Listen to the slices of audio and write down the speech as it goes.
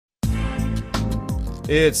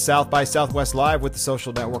It's South by Southwest Live with the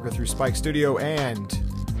Social Networker through Spike Studio and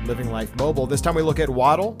Living Life Mobile. This time we look at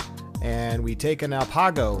Waddle, and we take an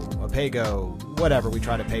Gopago, a Pago, whatever. We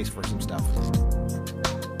try to paste for some stuff.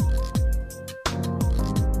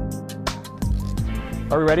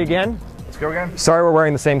 Are we ready again? Let's go again. Sorry we're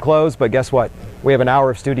wearing the same clothes, but guess what? We have an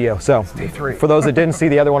hour of studio. So day 3. For those that didn't see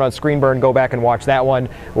the other one on Screenburn, go back and watch that one.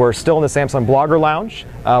 We're still in the Samsung Blogger Lounge.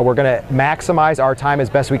 We're going to maximize our time as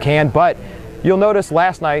best we can, but you'll notice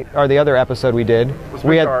last night, or the other episode we did, it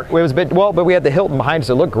was a bit, well, but we had the Hilton behind us.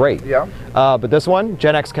 It looked great. Yeah. But this one,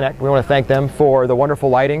 Gen X Connect, we want to thank them for the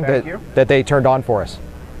wonderful lighting that they turned on for us.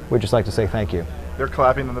 We'd just like to say thank you. They're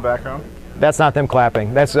clapping in the background? That's not them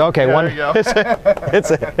clapping. That's okay. Yeah, one. there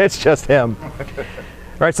you go. It's just him.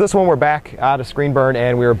 All right, so this one we're back out of Screenburn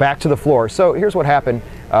and we were back to the floor. So here's what happened.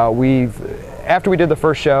 After we did the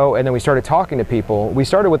first show and then we started talking to people, we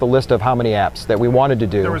started with a list of how many apps that we wanted to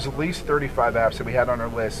do. There was at least 35 apps that we had on our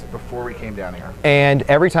list before we came down here. And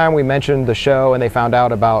every time we mentioned the show and they found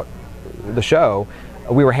out about the show,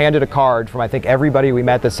 we were handed a card from I think everybody we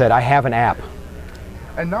met that said, I have an app.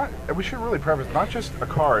 And we should really preface, not just a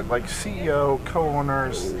card, like CEO,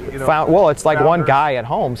 co-owners, you know. Well, it's like founders. one guy at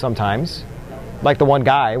home sometimes. Like the one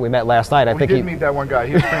guy we met last night. We did meet that one guy.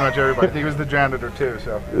 He was pretty much everybody. He was the janitor too.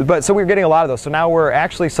 So we were getting a lot of those. So now we're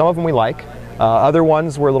actually, some of them we like. Other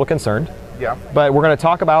ones we're a little concerned. Yeah. But we're going to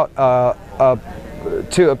talk about a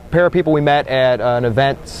pair of people we met at an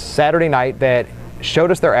event Saturday night that showed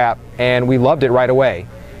us their app, and we loved it right away.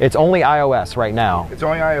 It's only iOS right now. It's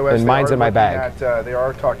only iOS. And mine's in my bag. They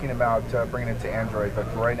are talking about bringing it to Android,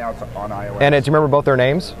 but right now it's on iOS. And do you remember both their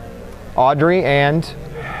names? Audrey and...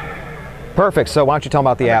 Perfect. So why don't you tell them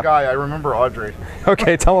about the app? Guy, I remember Audrey.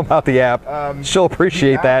 Okay, tell them about the app. She'll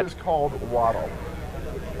appreciate that. The app is called Waddle,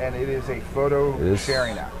 and it is a photo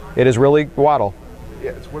sharing app. It is really Waddle.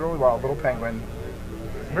 Yeah, it's really Waddle, little penguin.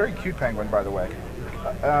 Very cute penguin, by the way.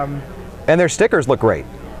 And their stickers look great.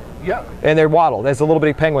 Yeah. And they're Waddle. There's a little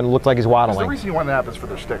bitty penguin that looks like he's waddling. The reason you want an app is for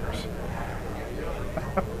their stickers.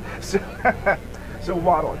 So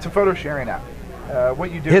Waddle, it's a photo sharing app.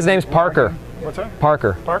 What you do? His name's Parker. What's that?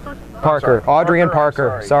 Parker. Parker? Parker. Audrey and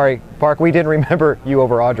Parker. Sorry. Park, we didn't remember you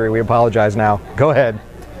over Audrey. We apologize now. Go ahead.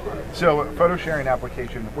 So, photo sharing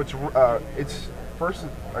application, it's first,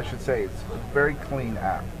 I should say, it's a very clean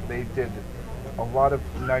app. They did a lot of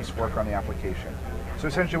nice work on the application. So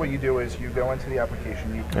essentially what you do is you go into the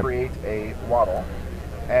application, you create a Waddle,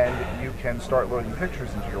 and you can start loading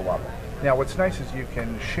pictures into your Waddle. Now what's nice is you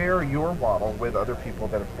can share your Waddle with other people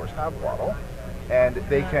that of course have Waddle, and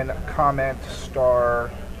they can comment,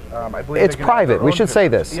 star, I believe it's private. We should say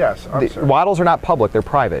this. Yes, Waddles are not public, they're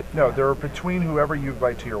private. No, they're between whoever you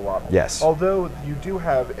invite to your Waddle. Yes. Although you do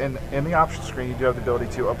have, in the options screen, you do have the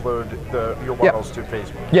ability to upload your Waddles to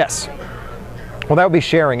Facebook. Yes. Well, that would be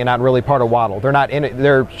sharing and not really part of Waddle. They're not in it,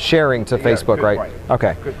 they're sharing to Facebook, good right? Point.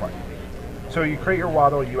 Okay. Good point. So you create your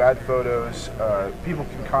Waddle, you add photos, people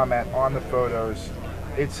can comment on the photos.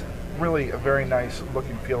 It's really a very nice look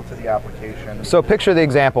and feel to the application. So picture the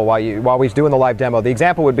example while we're doing the live demo. The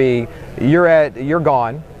example would be you're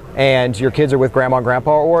gone and your kids are with grandma and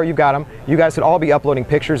grandpa, or you've got them. You guys would all be uploading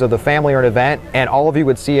pictures of the family or an event, and all of you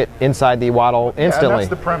would see it inside the Waddle instantly. Yeah, and that's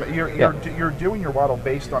the premise. You're doing your Waddle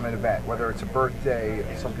based on an event, whether it's a birthday,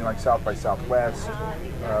 something like South by Southwest,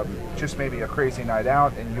 just maybe a crazy night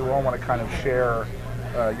out, and you all want to kind of share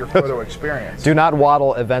your photo experience. Do not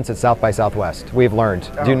Waddle events at South by Southwest. We've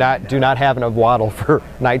learned. Do not have a Waddle for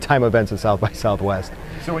nighttime events at South by Southwest.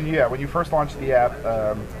 So when you first launch the app,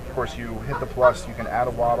 of course you hit the plus. You can add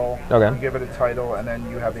a Waddle. Okay. You give it a title, and then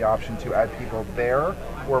you have the option to add people there,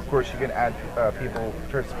 or of course you can add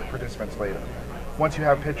participants later. Once you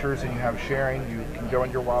have pictures and you have sharing, you can go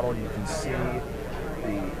in your Waddle. You can see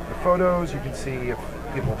the photos. You can see if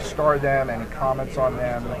people star them, any comments on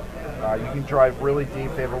them. You can drive really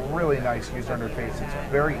deep. They have a really nice user interface.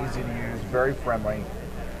 It's very easy to use, very friendly.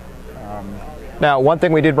 Now, one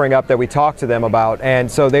thing we did bring up that we talked to them about, and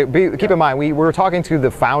so keep in mind, we were talking to the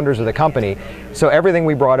founders of the company, so everything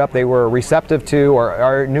we brought up they were receptive to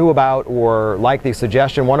or knew about or liked the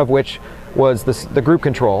suggestion, one of which was the group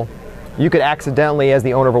control. You could accidentally, as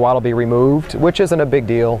the owner of a Waddle, be removed, which isn't a big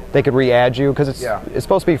deal. They could re-add you because it's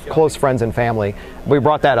supposed to be close friends and family. We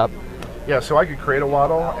brought that up. Yeah, so I could create a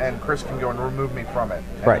Waddle, and Chris can go and remove me from it.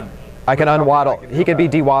 Right. I can unwaddle. He could be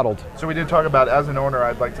de-waddled. So we did talk about, as an owner,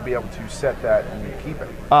 I'd like to be able to set that and keep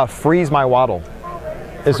it. Freeze my Waddle.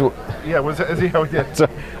 Yeah, so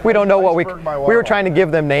we don't know what we were trying to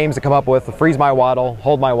give them names to come up with. Freeze my Waddle,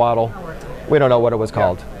 hold my Waddle. We don't know what it was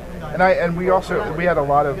called. And we had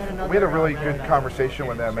a really good conversation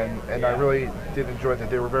with them, and I really did enjoy that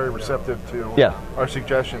they were very receptive to our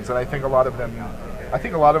suggestions, and I think a lot of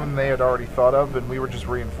them they had already thought of, and we were just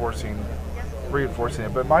reinforcing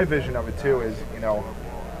it. But my vision of it too is,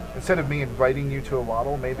 instead of me inviting you to a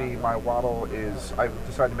Waddle, maybe my Waddle is, I've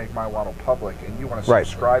decided to make my Waddle public, and you want to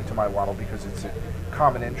subscribe to my Waddle because it's a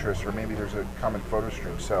common interest, or maybe there's a common photo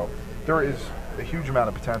stream. So there is a huge amount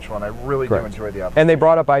of potential, and I really do enjoy the application. And they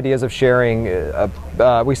brought up ideas of sharing,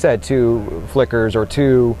 we said, to Flickrs or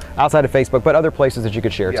to outside of Facebook, but other places that you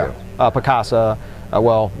could share to. Picasa,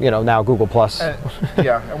 well, now Google Plus.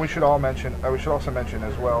 And we should also mention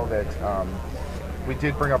as well that we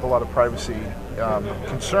did bring up a lot of privacy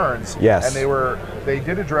concerns. Yes. And they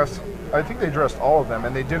did address, I think they addressed all of them,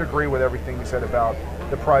 and they did agree with everything we said about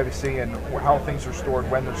the privacy and how things are stored,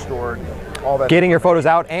 when they're stored, all that. Getting your photos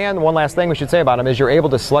out, and one last thing we should say about them is you're able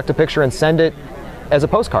to select a picture and send it as a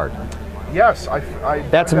postcard. Yes, I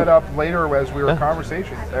brought that up later as we were in the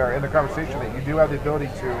conversation that you do have the ability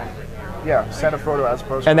to send a photo as a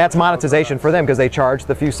postcard. And that's monetization for them because they charge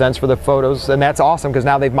the few cents for the photos, and that's awesome because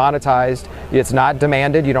now they've monetized. It's not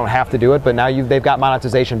demanded, you don't have to do it, but now they've got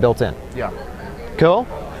monetization built in. Yeah. Cool.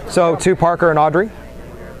 So to Parker and Audrey,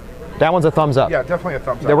 that one's a thumbs up. Yeah, definitely a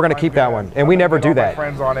thumbs up. We're going to keep that one, and we never do that. My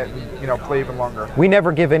friends on it, and play even longer. We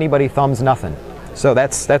never give anybody thumbs nothing, so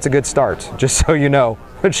that's a good start. Just so you know,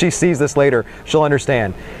 when she sees this later, she'll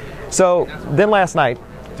understand. So then last night,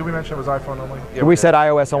 did we mention it was iPhone only? Yeah, we said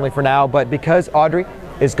iOS only for now, but because Audrey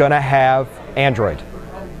is going to have Android.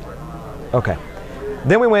 Okay.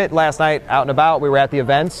 Then we went last night out and about. We were at the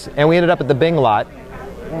events, and we ended up at the Bing lot.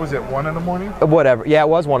 What was it, 1 in the morning? Whatever. Yeah, it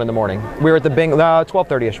was 1 in the morning. We were at the Bing,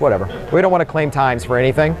 12:30ish, whatever. We don't want to claim times for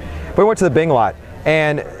anything. But we went to the Bing lot,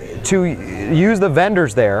 and to use the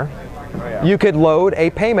vendors there, you could load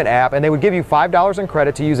a payment app, and they would give you $5 in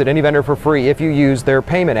credit to use at any vendor for free if you use their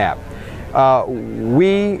payment app.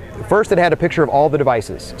 First it had a picture of all the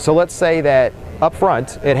devices. So let's say that up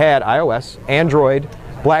front it had iOS, Android,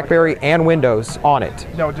 BlackBerry, and Windows on it.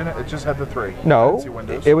 No, it didn't. It just had the 3. No,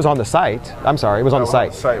 it was on the site. I'm sorry, it was on the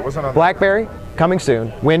site. It wasn't on BlackBerry, coming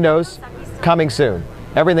soon. Windows, coming soon.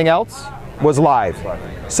 Everything else was live.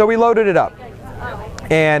 So we loaded it up.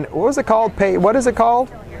 And what was it called? What is it called?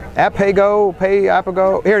 Appago,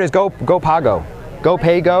 Appago. Here it is, Gopago.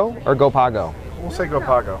 Gopago or Gopago? We'll say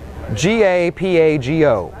Gopago.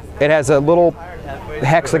 G-A-P-A-G-O. It has a little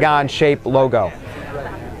hexagon-shaped logo.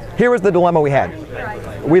 Here was the dilemma we had.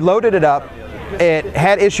 We loaded it up. It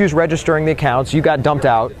had issues registering the accounts. You got dumped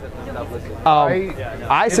out.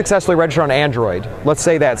 I successfully registered on Android. Let's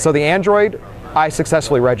say that. So the Android, I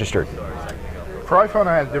successfully registered. For iPhone,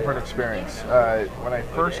 I had a different experience. When I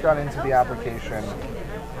first got into the application,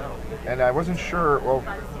 and I wasn't sure, well,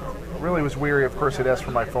 really was weary. Of course, it asked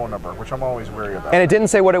for my phone number, which I'm always wary about. And it didn't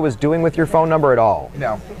say what it was doing with your phone number at all?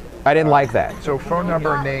 No. I didn't like that. So phone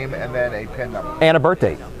number, name, and then a PIN number. And a birth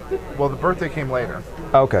date. Well, the birthday came later.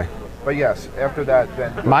 Okay. But yes, after that,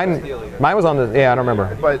 then... Mine was on the... Yeah, I don't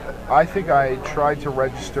remember. But I think I tried to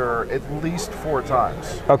register at least 4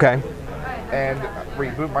 times. Okay. And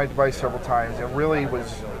reboot my device several times, and really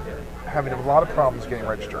was having a lot of problems getting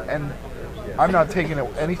registered. And I'm not taking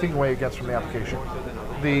anything away from the application.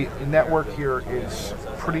 The network here is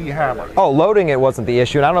pretty hammered. Oh, loading it wasn't the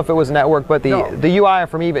issue. And I don't know if it was network, but the UI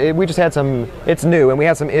from eBay, we just had some, it's new, and we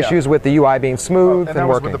had some issues with the UI being smooth and that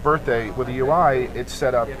working. Was with the birthday. With the UI, it's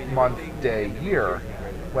set up month, day, year.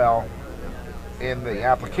 Well, in the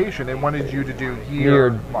application, it wanted you to do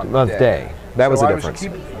year, month, day. That was the difference.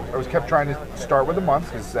 I kept trying to start with the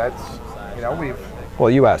month because that's, we've...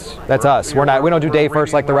 Well, US. That's us. We don't do day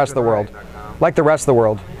first like the rest of the world. Like the rest of the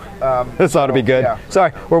world. This ought to be good. Yeah.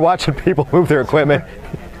 Sorry, we're watching people move their equipment.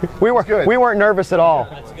 We weren't nervous at all.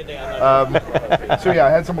 So yeah, I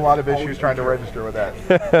had a lot of issues trying to register with that.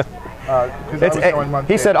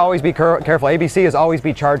 He said always be careful. ABC is always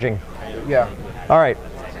be charging. Yeah. All right.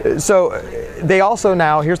 So they also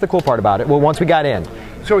now, here's the cool part about it. Well, once we got in.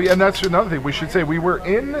 So yeah, and that's another thing we should say. We were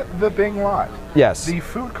in the Bing lot. Yes. The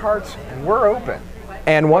food carts were open.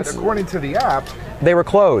 And once, according to the app, they were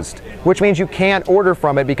closed, which means you can't order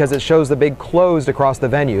from it because it shows the big closed across the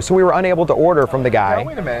venue. So we were unable to order from the guy. Now,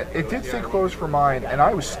 wait a minute. It did say closed for mine, and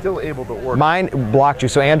I was still able to order. Mine blocked you,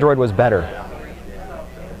 so Android was better.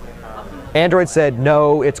 Android said,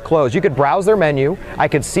 no, it's closed. You could browse their menu. I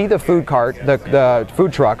could see the food cart, the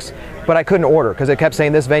food trucks, but I couldn't order because it kept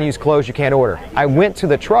saying this venue's closed, you can't order. I went to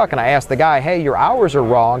the truck and I asked the guy, hey, your hours are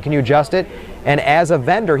wrong, can you adjust it? And as a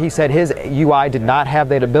vendor, he said his UI did not have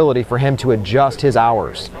that ability for him to adjust his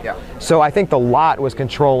hours. Yeah. So I think the lot was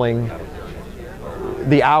controlling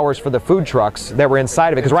the hours for the food trucks that were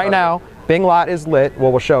inside of it. Because right now, Bing Lot is lit.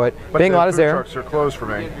 Well, we'll show it. But Bing the Lot is food there. trucks are closed for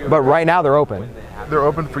me. But right now they're open. They're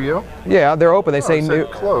open for you? Yeah, they're open. They say it new.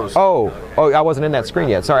 said closed. Oh, I wasn't in that screen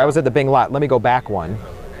yet. Sorry, I was at the Bing Lot. Let me go back one.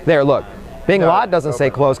 There, look. Bing Lot doesn't say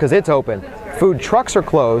closed because it's open. Food trucks are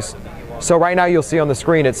closed. So right now you'll see on the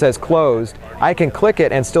screen it says closed. I can click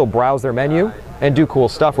it and still browse their menu and do cool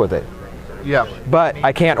stuff with it. Yeah. But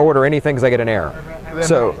I can't order anything because I get an error. Then,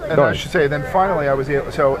 So, and go I ahead. should say, then finally I was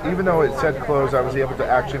able, so even though it said closed, I was able to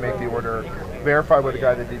actually make the order, verify with the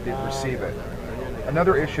guy that did receive it.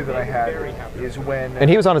 Another issue that I had is when... And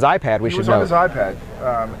he was on his iPad, we should He was on note. his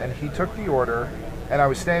iPad, and he took the order, and I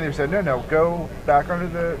was standing there and said, no, go back under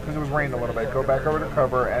the, because it was raining a little bit, go back over to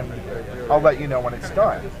cover, and I'll let you know when it's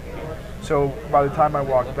done. So by the time I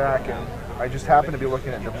walked back, and I just happened to be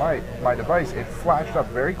looking at my device, it flashed up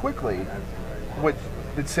very quickly what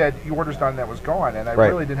it said your order's done, and that was gone, and I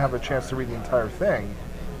really didn't have a chance to read the entire thing.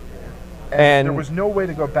 And there was no way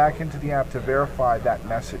to go back into the app to verify that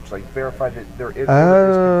message, like verify that there is.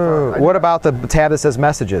 Oh, what about the tab that says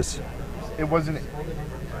messages? It wasn't.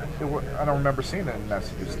 I don't remember seeing it in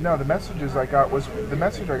messages. No, the messages I got was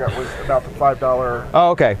about the $5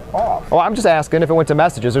 Oh, okay. off. Well, I'm just asking if it went to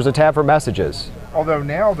messages. There's a tab for messages. Although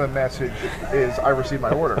now the message is I received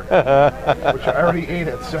my order, which I already ate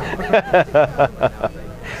it.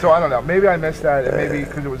 So I don't know. Maybe I missed that, and maybe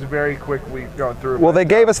because it was very quickly going through. Well, they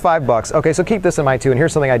gave us $5. Okay, so keep this in mind too. And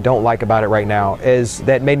here's something I don't like about it right now is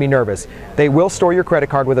that made me nervous. They will store your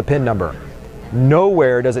credit card with a PIN number.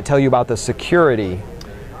 Nowhere does it tell you about the security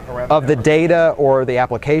of the data or the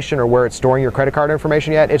application or where it's storing your credit card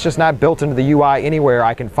information yet. It's just not built into the UI anywhere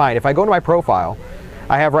I can find. If I go to my profile,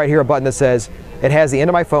 I have right here a button that says it has the end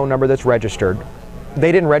of my phone number that's registered.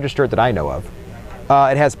 They didn't register it that I know of.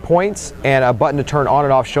 It has points and a button to turn on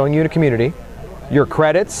and off showing you in a community. Your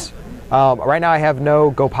credits. Right now I have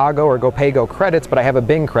no Gopago or Gopago credits, but I have a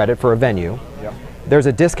Bing credit for a venue. Yep. There's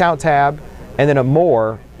a discount tab and then a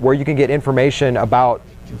more where you can get information about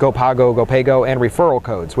Gopago, Gopago, and referral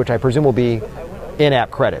codes, which I presume will be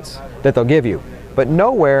in-app credits that they'll give you. But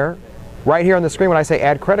nowhere, right here on the screen when I say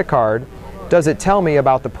add credit card, does it tell me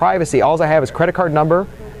about the privacy. All I have is credit card number,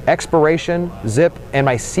 expiration, zip, and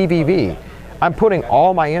my CVV. I'm putting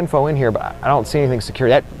all my info in here, but I don't see anything secure.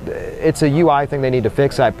 It's a UI thing they need to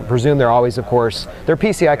fix. I presume they're always, of course, they're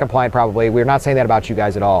PCI compliant probably. We're not saying that about you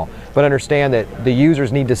guys at all. But understand that the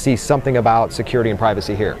users need to see something about security and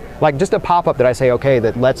privacy here. Like just a pop-up that I say, okay,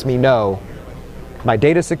 that lets me know my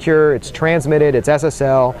data's secure, it's transmitted, it's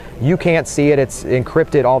SSL, you can't see it, it's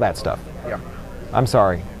encrypted, all that stuff. Yeah. I'm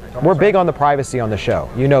sorry. We're big on the privacy on the show.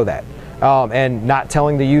 You know that. And not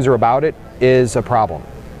telling the user about it is a problem.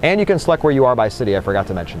 And you can select where you are by city. I forgot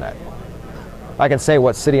to mention that. I can say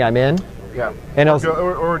what city I'm in. Yeah. And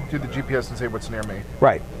or do the GPS and say what's near me.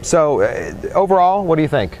 Right. So overall, what do you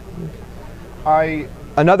think?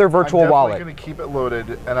 Another virtual wallet. I'm definitely going to keep it loaded,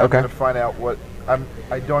 and I'm going to find out what.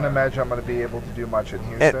 I don't imagine I'm going to be able to do much in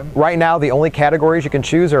Houston. Right now, the only categories you can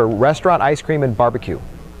choose are restaurant, ice cream, and barbecue.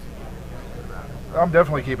 I'm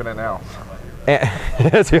definitely keeping it now.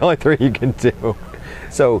 And it's the only three you can do.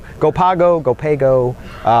 So Gopago, Gopago,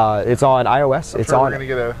 it's on iOS. I'm sure we're going to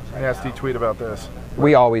get a nasty tweet about this.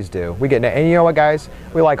 We always do. We get, and you know what, guys?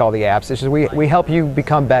 We like all the apps. It's just we help you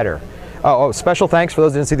become better. Oh, special thanks for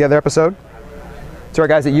those who didn't see the other episode. To our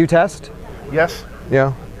guys at UTest. Yes.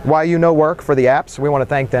 Yeah. Work for the apps. We want to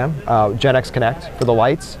thank them. Gen X Connect for the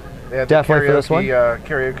lights. Yeah, definitely for this one.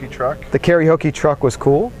 Karaoke truck. The karaoke truck was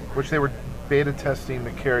cool. Which they were beta testing the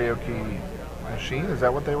karaoke machine. Is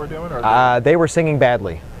that what they were doing? Or they were singing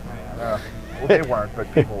badly. Well, they weren't,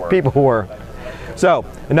 but people were. People were. So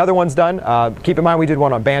another one's done. Keep in mind we did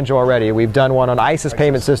one on Banjo already. We've done one on ISIS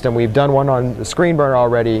payment system. We've done one on the screen burner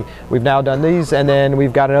already. We've now done these, and then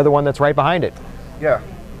we've got another one that's right behind it. Yeah,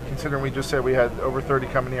 considering we just said we had over 30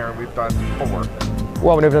 coming here, and we've done 4.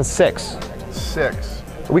 Well, we've done 6. 6.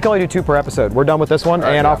 We can only do 2 per episode. We're done with this one,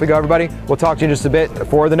 and off we go, everybody. We'll talk to you in just a bit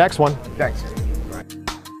for the next one. Thanks.